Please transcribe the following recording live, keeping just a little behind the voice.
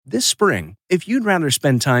This spring, if you'd rather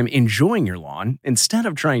spend time enjoying your lawn instead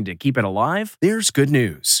of trying to keep it alive, there's good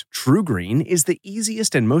news. TruGreen is the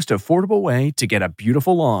easiest and most affordable way to get a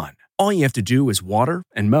beautiful lawn. All you have to do is water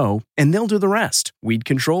and mow, and they'll do the rest. Weed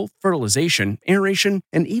control, fertilization, aeration,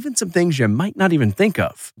 and even some things you might not even think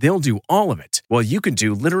of. They'll do all of it, while you can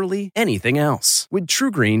do literally anything else. With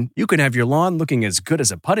TruGreen, you can have your lawn looking as good as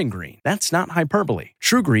a putting green. That's not hyperbole.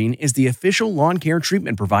 TruGreen is the official lawn care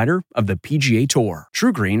treatment provider of the PGA Tour.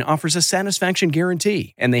 TruGreen offers a satisfaction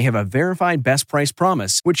guarantee, and they have a verified best price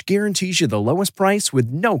promise, which guarantees you the lowest price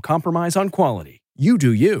with no compromise on quality. You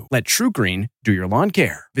do you. Let TruGreen do your lawn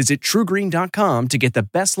care. Visit TruGreen.com to get the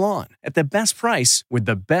best lawn at the best price with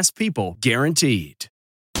the best people guaranteed.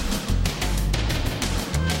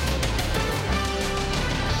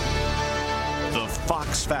 The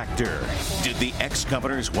Fox Factor. Did the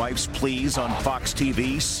ex-governor's wife's pleas on Fox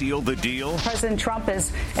TV seal the deal? President Trump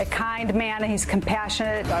is a kind man and he's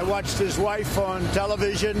compassionate. I watched his wife on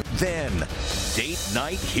television. Then, date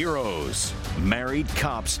night heroes. Married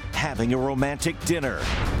cops having a romantic dinner.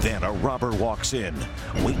 Then a robber walks in.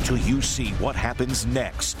 Wait till you see what happens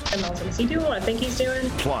next. Is he doing what I think he's doing?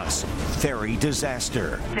 Plus, ferry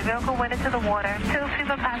disaster. The vehicle went into the water. 2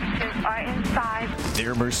 female passengers are inside.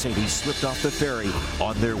 Their Mercedes slipped off the ferry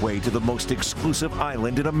on their way to the most exclusive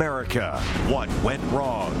island in America. What went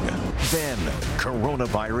wrong? Then,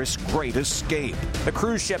 coronavirus great escape. The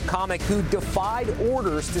cruise ship comic who defied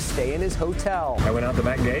orders to stay in his hotel. I went out the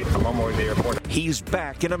back gate. I'm on my way to the airport. He's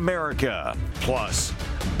back in America. Plus,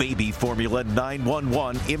 baby formula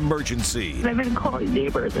 911 emergency. I've been calling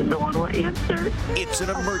neighbors and no one will answer. It's an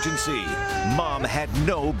emergency. Mom had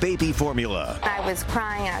no baby formula. I was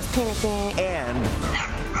crying, I was panicking.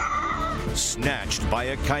 And snatched by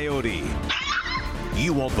a coyote.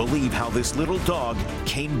 You won't believe how this little dog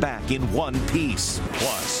came back in one piece.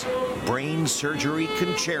 Plus, brain surgery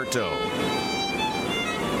concerto.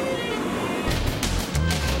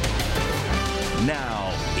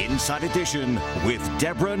 Now, Inside Edition with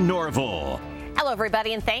Deborah Norville. Hello,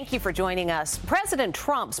 everybody, and thank you for joining us. President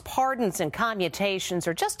Trump's pardons and commutations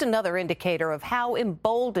are just another indicator of how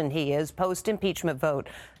emboldened he is post-impeachment vote.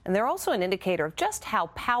 And they're also an indicator of just how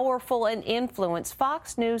powerful an influence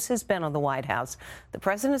Fox News has been on the White House. The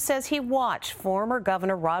president says he watched former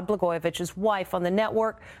Governor Rod Blagojevich's wife on the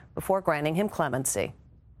network before granting him clemency.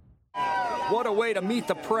 What a way to meet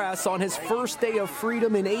the press on his first day of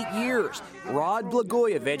freedom in 8 years. Rod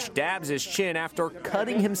Blagojevich dabs his chin after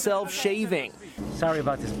cutting himself shaving. Sorry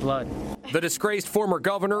about this blood. The disgraced former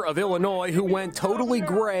governor of Illinois, who went totally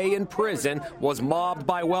gray in prison, was mobbed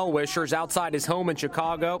by well-wishers outside his home in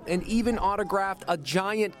Chicago and even autographed a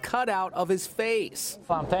giant cutout of his face.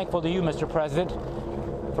 I'm thankful to you, Mr. President,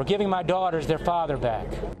 for giving my daughters their father back.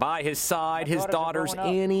 By his side, his daughters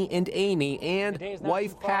Annie and Amy and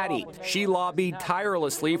wife Patty. She lobbied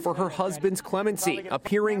tirelessly for her husband's clemency,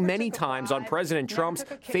 appearing many times on President Trump's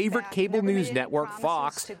favorite cable news network,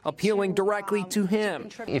 Fox, appealing directly to him.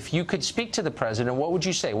 If you could speak to the president, what would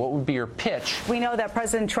you say? What would be your pitch? We know that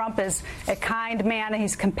President Trump is a kind man and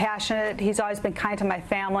he's compassionate. He's always been kind to my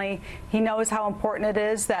family. He knows how important it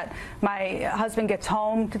is that my husband gets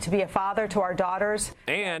home to be a father to our daughters.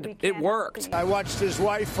 And it worked. I watched his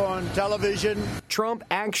wife on television. Trump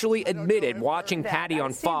actually admitted watching Patty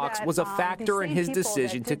on Fox was a factor in his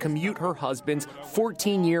decision to commute her husband's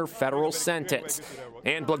 14-year federal sentence.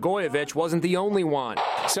 And Blagojevich wasn't the only one.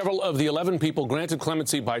 Several of the 11 people granted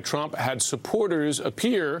clemency by Trump had supporters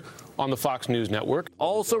appear on the Fox News network.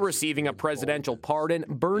 Also receiving a presidential pardon,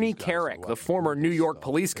 Bernie Kerik, the former New York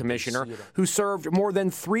police commissioner who served more than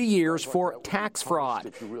 3 years for tax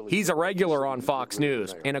fraud. He's a regular on Fox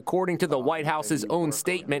News, and according to the White House's own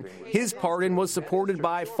statement, his pardon was supported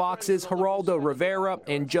by Fox's Geraldo Rivera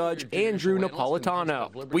and Judge Andrew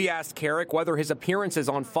Napolitano. We asked Kerik whether his appearances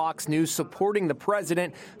on Fox News supporting the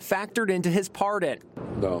president factored into his pardon.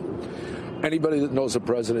 No. Anybody that knows the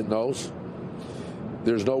president knows.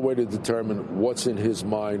 There's no way to determine what's in his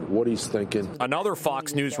mind, what he's thinking. Another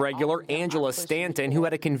Fox News regular, Angela Stanton, who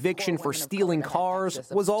had a conviction for stealing cars,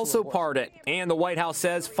 was also pardoned. And the White House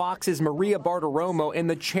says Fox's Maria Bartiromo and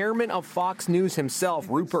the chairman of Fox News himself,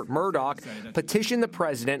 Rupert Murdoch, petitioned the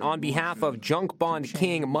president on behalf of junk bond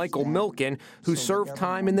king Michael Milken, who served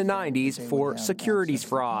time in the 90s for securities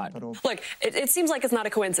fraud. Look, it seems like it's not a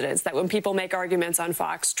coincidence that when people make arguments on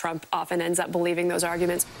Fox, Trump often ends up believing those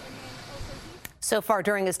arguments. So far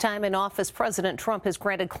during his time in office, President Trump has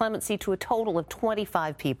granted clemency to a total of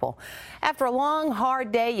 25 people. After a long,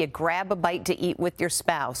 hard day, you grab a bite to eat with your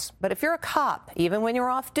spouse. But if you're a cop, even when you're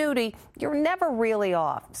off duty, you're never really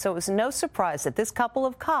off. So it was no surprise that this couple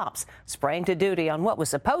of cops sprang to duty on what was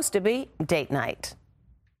supposed to be date night.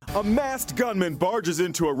 A masked gunman barges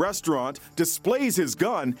into a restaurant, displays his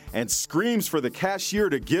gun, and screams for the cashier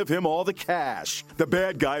to give him all the cash. The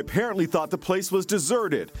bad guy apparently thought the place was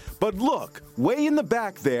deserted. But look, way in the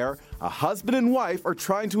back there, a husband and wife are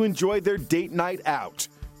trying to enjoy their date night out.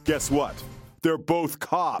 Guess what? They're both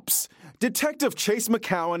cops. Detective Chase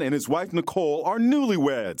McCowan and his wife Nicole are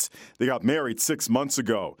newlyweds. They got married 6 months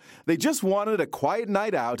ago. They just wanted a quiet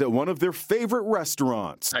night out at one of their favorite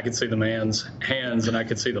restaurants. I could see the man's hands and I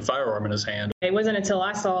could see the firearm in his hand. It wasn't until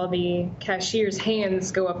I saw the cashier's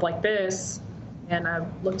hands go up like this and I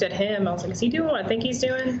looked at him. I was like, is he doing what I think he's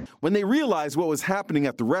doing? When they realized what was happening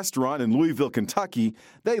at the restaurant in Louisville, Kentucky,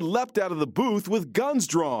 they leapt out of the booth with guns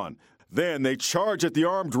drawn. Then they charge at the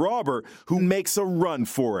armed robber, who makes a run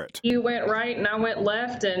for it. You went right and I went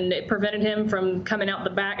left, and it prevented him from coming out the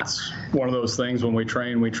back. It's one of those things when we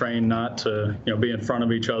train not to be in front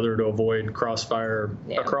of each other to avoid crossfire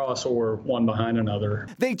across or one behind another.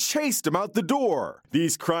 They chased him out the door.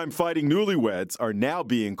 These crime-fighting newlyweds are now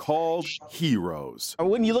being called heroes.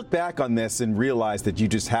 When you look back on this and realize that you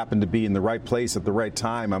just happened to be in the right place at the right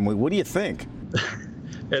time, what do you think?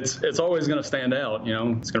 It's always going to stand out.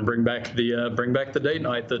 It's going to bring back the date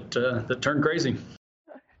night that turned crazy.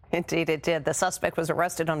 Indeed, it did. The suspect was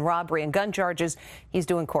arrested on robbery and gun charges. He's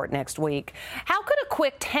due in court next week. How could a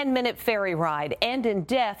quick 10-minute ferry ride end in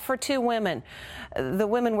death for 2 women? The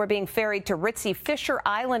women were being ferried to ritzy Fisher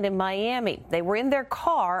Island in Miami. They were in their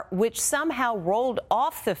car, which somehow rolled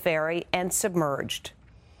off the ferry and submerged.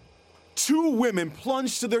 2 women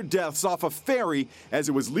plunged to their deaths off a ferry as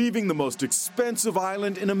it was leaving the most expensive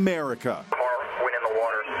island in America. The car went in the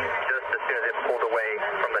water just as soon as it pulled away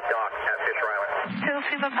from the dock at Fisher Island.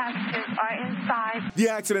 2 female passengers are inside. The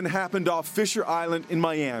accident happened off Fisher Island in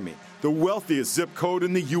Miami, the wealthiest zip code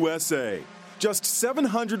in the USA. Just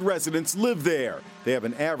 700 residents live there. They have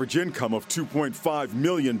an average income of $2.5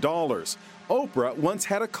 million. Oprah once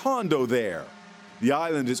had a condo there. The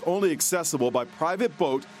island is only accessible by private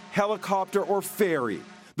boat, helicopter, or ferry.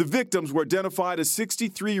 The victims were identified as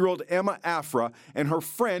 63-year-old Emma Afra and her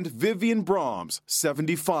friend Vivian Brahms,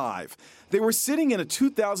 75. They were sitting in a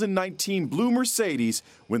 2019 blue Mercedes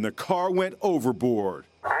when the car went overboard.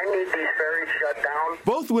 I need these ferries shut down.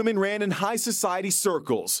 Both women ran in high society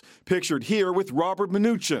circles, pictured here with Robert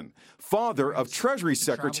Mnuchin, father of Treasury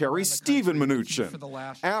Secretary Steven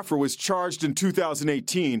Mnuchin. Afra was charged in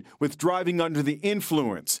 2018 with driving under the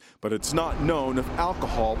influence, but it's not known if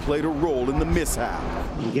alcohol played a role in the mishap.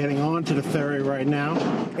 I'm getting on to the ferry right now.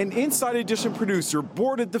 An Inside Edition producer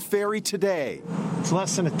boarded the ferry today. It's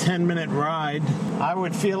less than a 10-minute ride. I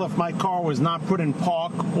would feel if my car was not put in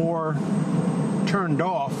park or turned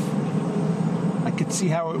off, I could see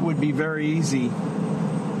how it would be very easy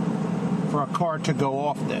for a car to go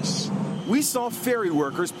off this. We saw ferry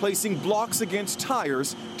workers placing blocks against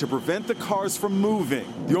tires to prevent the cars from moving.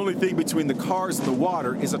 The only thing between the cars and the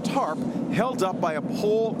water is a tarp held up by a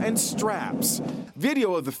pole and straps.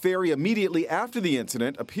 Video of the ferry immediately after the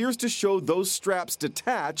incident appears to show those straps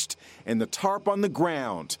detached and the tarp on the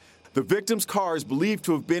ground. The victims' cars believed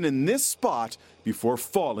to have been in this spot before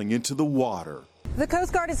falling into the water. The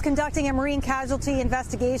Coast Guard is conducting a marine casualty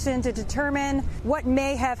investigation to determine what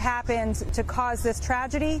may have happened to cause this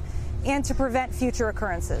tragedy and to prevent future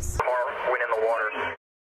occurrences.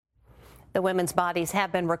 The women's bodies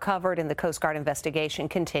have been recovered and the Coast Guard investigation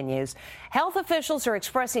continues. Health officials are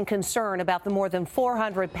expressing concern about the more than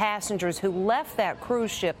 400 passengers who left that cruise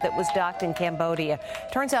ship that was docked in Cambodia.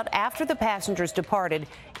 Turns out after the passengers departed,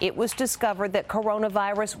 it was discovered that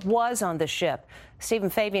coronavirus was on the ship. Stephen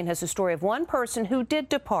Fabian has a story of one person who did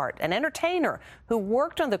depart. An entertainer who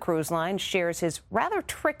worked on the cruise line shares his rather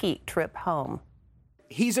tricky trip home.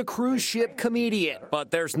 He's a cruise ship comedian,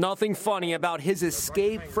 but there's nothing funny about his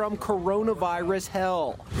escape from coronavirus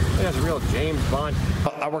hell. That's real James Bond.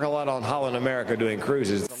 I work a lot on Holland America doing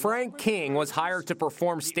cruises. Frank King was hired to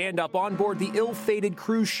perform stand-up on board the ill-fated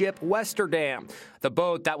cruise ship Westerdam, the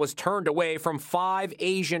boat that was turned away from 5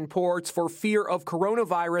 Asian ports for fear of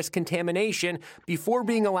coronavirus contamination before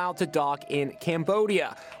being allowed to dock in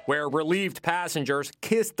Cambodia, where relieved passengers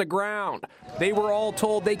kissed the ground. They were all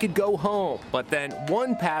told they could go home, but then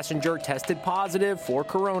one passenger tested positive for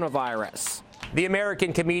coronavirus. The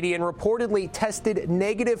American comedian reportedly tested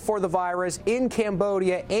negative for the virus in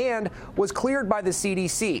Cambodia and was cleared by the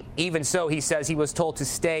CDC. Even so, he says he was told to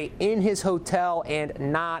stay in his hotel and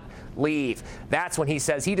not leave. That's when he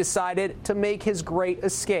says he decided to make his great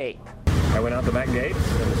escape. I went out the back gate.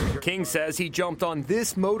 King says he jumped on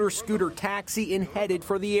this motor scooter taxi and headed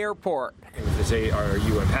for the airport. They say, "Are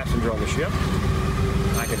you a passenger on the ship?"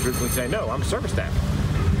 I can truthfully say, "No, I'm service staff.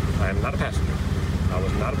 I am not a passenger. I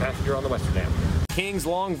was not a passenger on the Westerdam." King's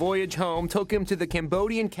long voyage home took him to the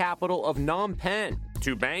Cambodian capital of Phnom Penh,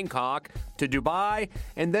 to Bangkok, to Dubai,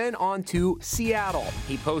 and then on to Seattle.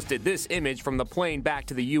 He posted this image from the plane back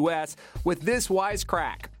to the U.S. with this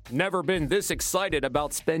wisecrack. Never been this excited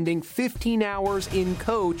about spending 15 hours in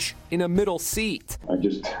coach in a middle seat.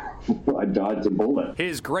 I dodged a bullet.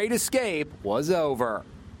 His great escape was over.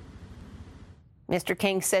 Mr.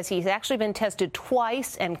 King says he's actually been tested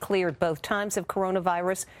twice and cleared both times of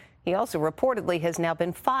coronavirus. He also reportedly has now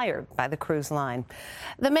been fired by the cruise line.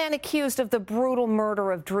 The man accused of the brutal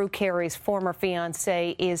murder of Drew Carey's former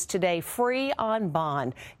fiancée is today free on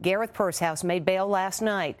bond. Gareth Pershouse made bail last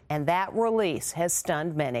night, and that release has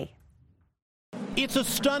stunned many. It's a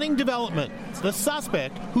stunning development. The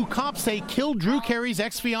suspect, who cops say killed Drew Carey's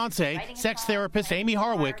ex-fiancée, sex therapist Amy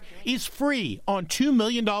Harwick, is free on $2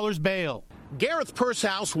 million bail. Gareth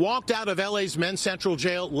Pershouse walked out of LA's Men's Central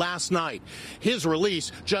Jail last night. His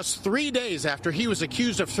release just 3 days after he was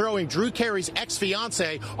accused of throwing Drew Carey's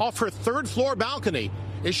ex-fiancée off her third-floor balcony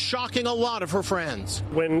is shocking a lot of her friends.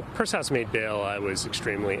 When Pershouse made bail, I was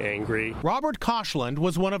extremely angry. Robert Koshland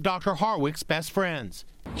was one of Dr. Harwick's best friends.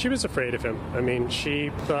 She was afraid of him. I mean, she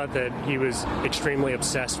thought that he was extremely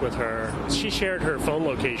obsessed with her. She shared her phone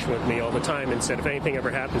location with me all the time and said, if anything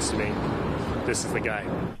ever happens to me, this is the guy.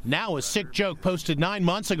 Now a sick joke posted 9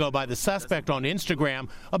 months ago by the suspect on Instagram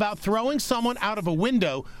about throwing someone out of a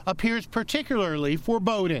window appears particularly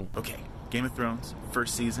foreboding. Okay, Game of Thrones,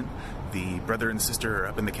 first season. The brother and sister are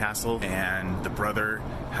up in the castle, and the brother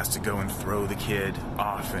has to go and throw the kid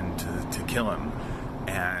off and to kill him.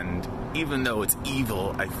 And even though it's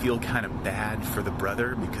evil, I feel kind of bad for the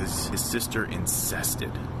brother because his sister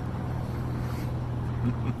incested.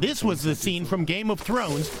 This was the scene from Game of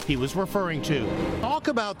Thrones he was referring to. Talk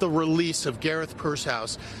about the release of Gareth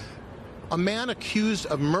Pershouse, a man accused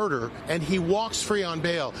of murder, and he walks free on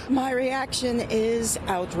bail. My reaction is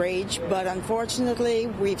outrage, but unfortunately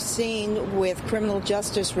we've seen with criminal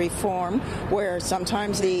justice reform where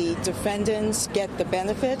sometimes the defendants get the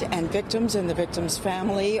benefit and victims and the victim's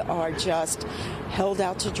family are just held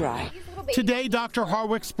out to dry. Today, Dr.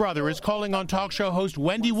 Harwick's brother is calling on talk show host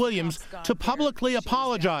Wendy Williams to publicly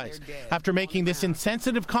apologize after making this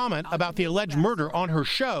insensitive comment about the alleged murder on her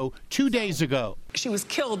show 2 days ago. She was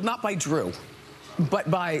killed not by Drew, but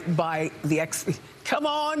by the ex. Come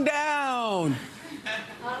on down.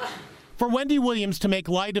 For Wendy Williams to make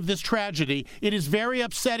light of this tragedy, it is very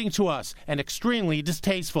upsetting to us and extremely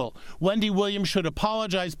distasteful. Wendy Williams should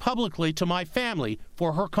apologize publicly to my family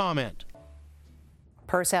for her comment.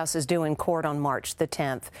 Pershouse is due in court on March the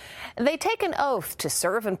 10th. They take an oath to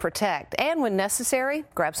serve and protect, and when necessary,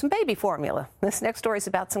 grab some baby formula. This next story is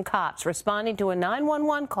about some cops responding to a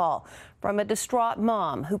 911 call from a distraught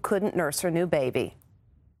mom who couldn't nurse her new baby.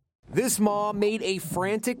 This mom made a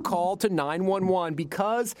frantic call to 911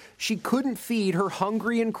 because she couldn't feed her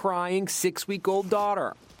hungry and crying 6-week-old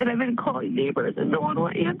daughter. And I've been calling neighbors and no one will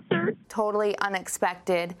answer. Totally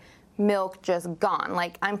unexpected, milk just gone.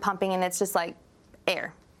 Like, I'm pumping and it's just like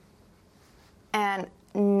air. And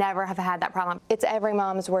never have had that problem. It's every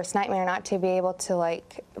mom's worst nightmare not to be able to,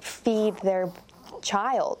 like, feed their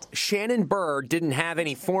child. Shannon Burr didn't have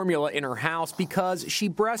any formula in her house because she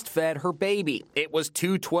breastfed her baby. It was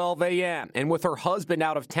 2:12 a.m., and with her husband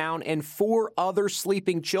out of town and 4 other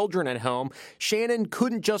sleeping children at home, Shannon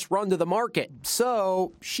couldn't just run to the market.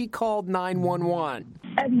 So she called 911.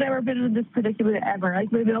 I've never been in this predicament ever.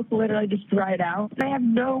 Like, my milk literally just dried out. I have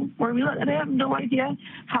no formula, and I have no idea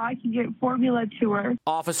how I can get formula to her.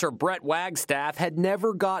 Officer Brett Wagstaff had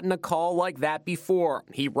never gotten a call like that before.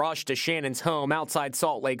 He rushed to Shannon's home outside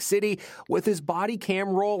Salt Lake City with his body cam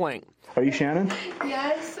rolling. Are you Shannon?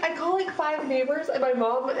 Yes. I called like 5 neighbors and my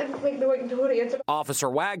mom, and like no one would answer. Officer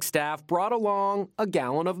Wagstaff brought along a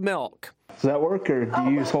gallon of milk. Does that work, or do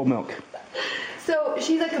you use whole milk? So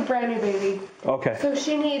she's like a brand new baby. Okay. So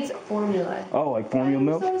she needs formula. Oh, like formula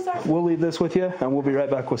milk? So sorry. We'll leave this with you, and we'll be right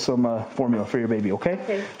back with some formula for your baby, okay?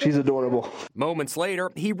 Okay. She's adorable. Moments later,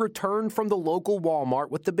 he returned from the local Walmart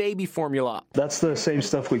with the baby formula. That's the same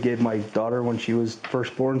stuff we gave my daughter when she was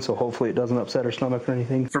first born, so hopefully it doesn't upset her stomach or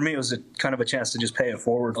anything. For me, it was kind of a chance to just pay it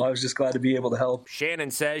forward. I was just glad to be able to help. Shannon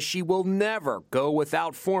says she will never go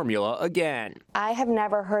without formula again. I have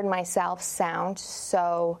never heard myself sound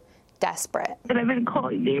so desperate. And I've been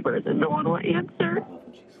calling neighbors and no one will answer.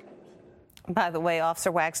 By the way,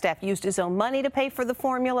 Officer Wagstaff used his own money to pay for the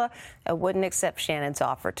formula and wouldn't accept Shannon's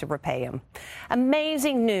offer to repay him.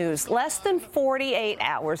 Amazing news. Less than 48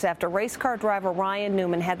 hours after race car driver Ryan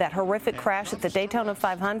Newman had that horrific crash at the Daytona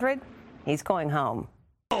 500, he's going home.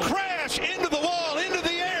 Crash into the wall, into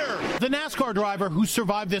the air. The NASCAR driver who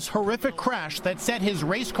survived this horrific crash that set his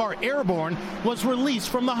race car airborne was released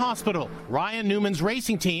from the hospital. Ryan Newman's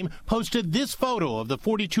racing team posted this photo of the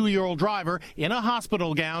 42-year-old driver in a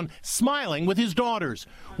hospital gown, smiling with his daughters.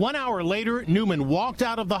 1 hour later, Newman walked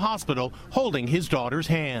out of the hospital holding his daughter's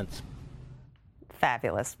hands.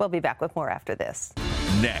 Fabulous. We'll be back with more after this.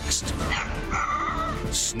 Next,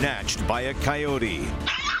 snatched by a coyote.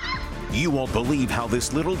 You won't believe how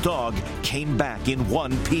this little dog came back in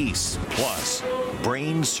one piece. Plus,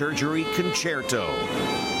 brain surgery concerto.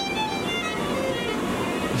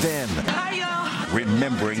 Then,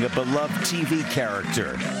 remembering a beloved TV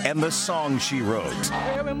character and the song she wrote.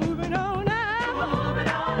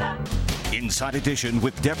 Inside Edition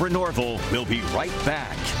with Deborah Norville. We'll be right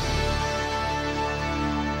back.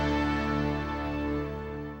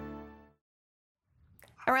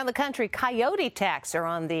 Around the country, coyote attacks are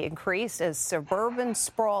on the increase as suburban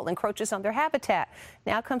sprawl encroaches on their habitat.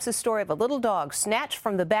 Now comes the story of a little dog snatched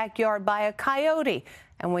from the backyard by a coyote.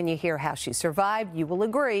 And when you hear how she survived, you will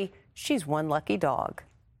agree she's one lucky dog.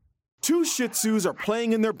 Two Shih Tzus are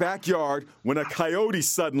playing in their backyard when a coyote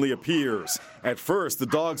suddenly appears. At first, the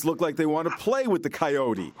dogs look like they want to play with the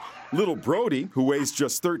coyote. Little Brody, who weighs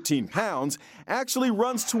just 13 pounds, actually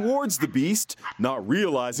runs towards the beast, not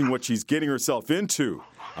realizing what she's getting herself into.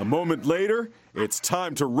 A moment later, it's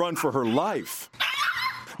time to run for her life.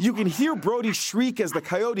 You can hear Brody shriek as the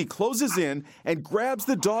coyote closes in and grabs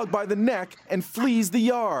the dog by the neck and flees the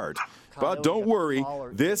yard. But don't worry,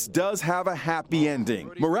 this does have a happy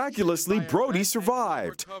ending. Miraculously, Brody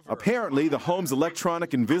survived. Apparently, the home's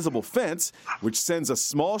electronic invisible fence, which sends a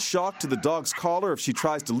small shock to the dog's collar if she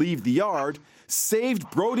tries to leave the yard, saved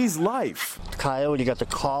Brody's life. The coyote got the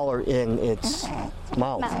collar in its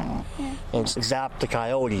mouth and zapped the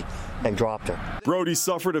coyote and dropped her. Brody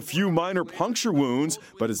suffered a few minor puncture wounds,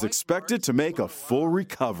 but is expected to make a full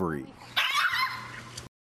recovery.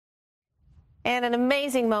 And an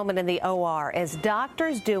amazing moment in the OR as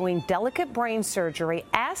doctors doing delicate brain surgery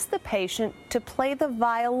ask the patient to play the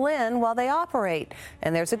violin while they operate.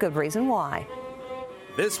 And there's a good reason why.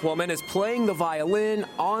 This woman is playing the violin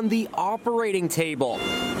on the operating table.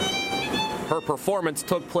 Her performance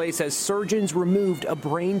took place as surgeons removed a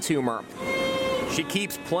brain tumor. She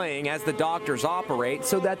keeps playing as the doctors operate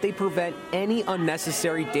so that they prevent any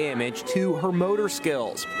unnecessary damage to her motor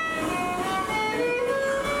skills.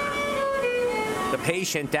 The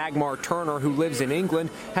patient, Dagmar Turner, who lives in England,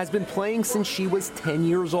 has been playing since she was 10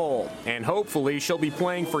 years old. And hopefully she'll be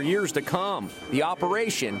playing for years to come. The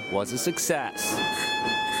operation was a success.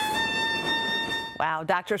 Wow,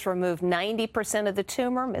 doctors removed 90% of the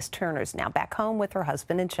tumor. Miss Turner's now back home with her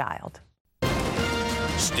husband and child.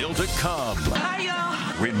 Still to come.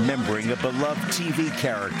 Remembering a beloved TV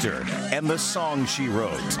character and the song she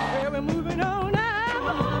wrote. We're moving on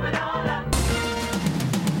now. Moving on now.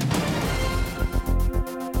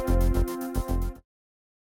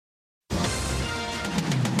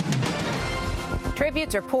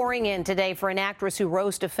 Tributes are pouring in today for an actress who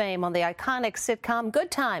rose to fame on the iconic sitcom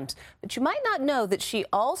Good Times. But you might not know that she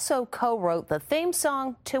also co-wrote the theme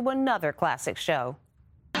song to another classic show.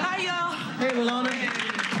 Hi, y'all. Hey,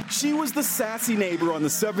 Walona. She was the sassy neighbor on the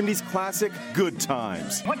 70s classic Good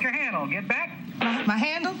Times. What's your handle? Get back. My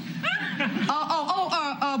handle?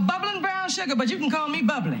 Bubbling brown sugar, but you can call me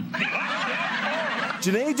Bubbling.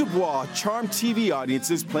 Janae Dubois charmed TV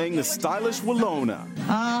audiences playing the stylish Walona.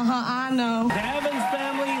 I know. The Evans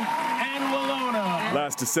family and Walona.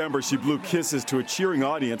 Last December, she blew kisses to a cheering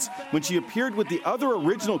audience when she appeared with the other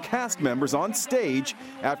original cast members on stage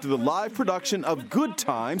after the live production of Good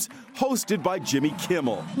Times, hosted by Jimmy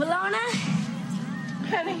Kimmel. Walona?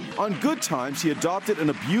 Honey. On Good Times, she adopted an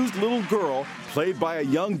abused little girl played by a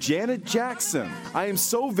young Janet Jackson. I am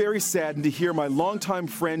so very saddened to hear my longtime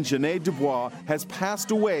friend Janae Dubois has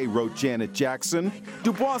passed away, wrote Janet Jackson.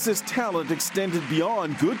 Dubois' talent extended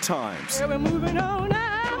beyond Good Times. We're moving on now.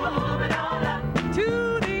 Moving on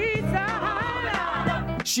to the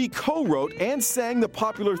side. She co-wrote and sang the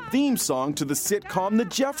popular theme song to the sitcom The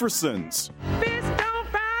Jeffersons. Fish don't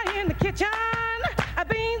fry in the kitchen.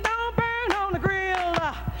 Beans don't burn on the grill.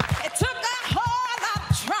 It took a whole lot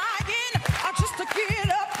of trying just to get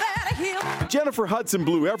up that hill. Jennifer Hudson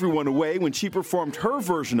blew everyone away when she performed her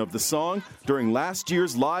version of the song during last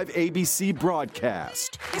year's live ABC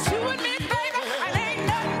broadcast. It's you and me, baby, and ain't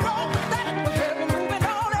nothing wrong with that. We're moving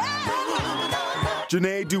on.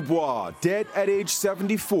 Janae Dubois, dead at age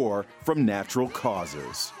 74 from natural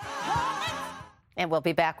causes. And we'll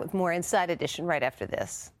be back with more Inside Edition right after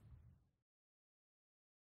this.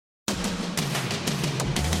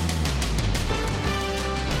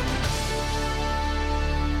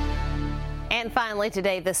 And finally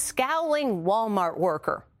today, the scowling Walmart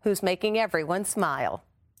worker who's making everyone smile.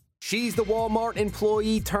 She's the Walmart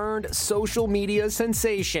employee turned social media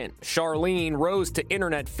sensation. Charlene rose to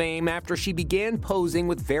internet fame after she began posing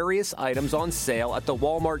with various items on sale at the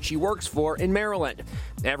Walmart she works for in Maryland.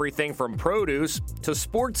 Everything from produce to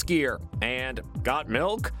sports gear. And got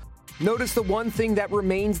milk? Notice the one thing that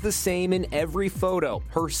remains the same in every photo,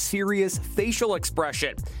 her serious facial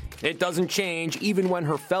expression. It doesn't change even when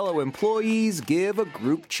her fellow employees give a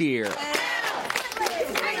group cheer.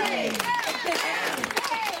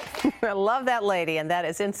 I love that lady, and that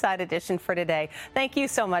is Inside Edition for today. Thank you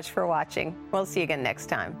so much for watching. We'll see you again next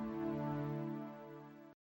time.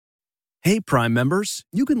 Hey, Prime members,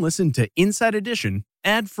 you can listen to Inside Edition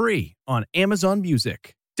ad-free on Amazon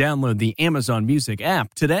Music. Download the Amazon Music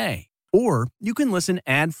app today. Or you can listen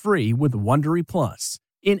ad-free with Wondery Plus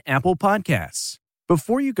in Apple Podcasts.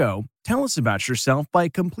 Before you go, tell us about yourself by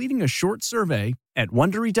completing a short survey at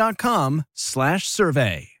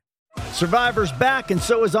Wondery.com/survey. Survivor's back, and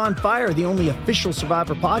so is On Fire, the only official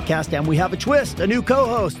Survivor podcast, and we have a twist, a new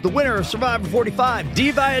co-host, the winner of Survivor 45,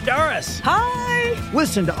 Dee Valladares. Hi!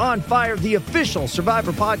 Listen to On Fire, the official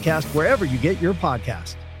Survivor podcast, wherever you get your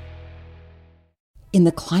podcast. In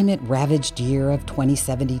the climate-ravaged year of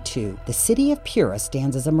 2072, the city of Pura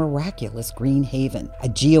stands as a miraculous green haven, a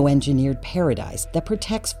geoengineered paradise that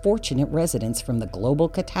protects fortunate residents from the global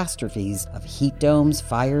catastrophes of heat domes,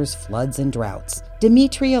 fires, floods, and droughts.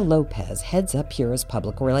 Demetria Lopez heads up Pura's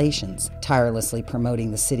public relations, tirelessly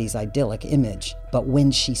promoting the city's idyllic image. But when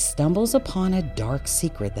she stumbles upon a dark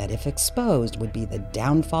secret that, if exposed, would be the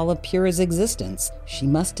downfall of Pura's existence, she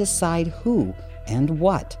must decide who and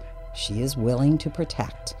what she is willing to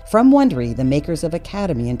protect. From Wondery, the makers of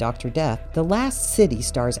Academy and Dr. Death, The Last City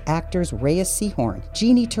stars actors Reyes Sehorn,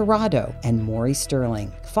 Jeannie Torrado, and Maury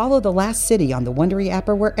Sterling. Follow The Last City on the Wondery app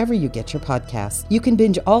or wherever you get your podcasts. You can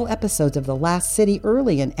binge all episodes of The Last City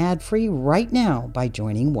early and ad-free right now by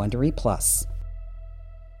joining Wondery Plus.